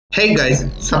Hey guys,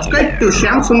 subscribe to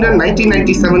Shyam Sundar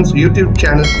 1997's YouTube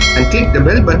channel and click the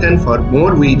bell button for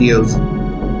more videos.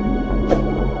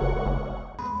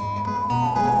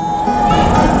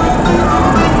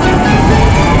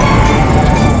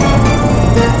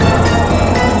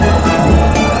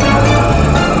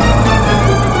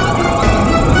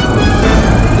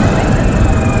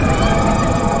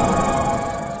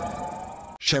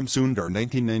 Shyam Sundar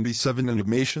 1997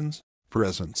 Animations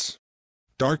presents.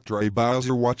 Dr.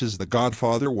 Bowser watches The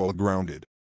Godfather while grounded.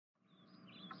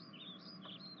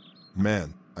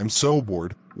 Man, I'm so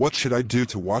bored. What should I do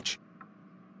to watch?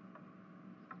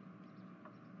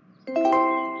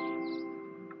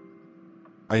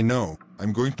 I know,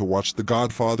 I'm going to watch The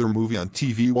Godfather movie on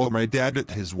TV while my dad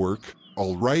at his work.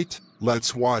 Alright,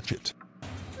 let's watch it.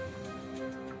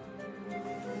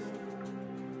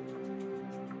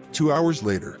 2 hours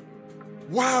later.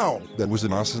 Wow, that was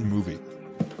an awesome movie.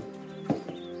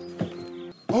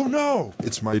 Oh no,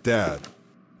 it's my dad.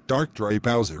 Dr.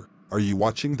 Bowser, are you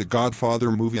watching The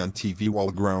Godfather movie on TV while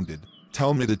grounded?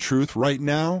 Tell me the truth right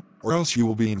now, or else you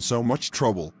will be in so much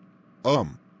trouble.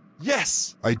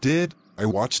 Yes, I did. I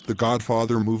watched The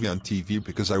Godfather movie on TV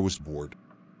because I was bored.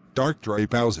 Dr.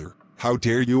 Bowser, how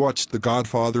dare you watch The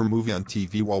Godfather movie on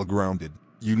TV while grounded?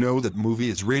 You know that movie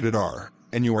is rated R,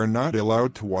 and you are not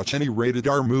allowed to watch any rated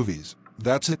R movies.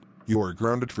 That's it, you are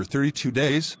grounded for 32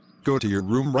 days. Go to your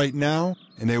room right now,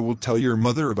 and I will tell your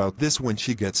mother about this when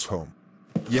she gets home.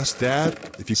 Yes, Dad,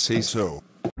 if you say so.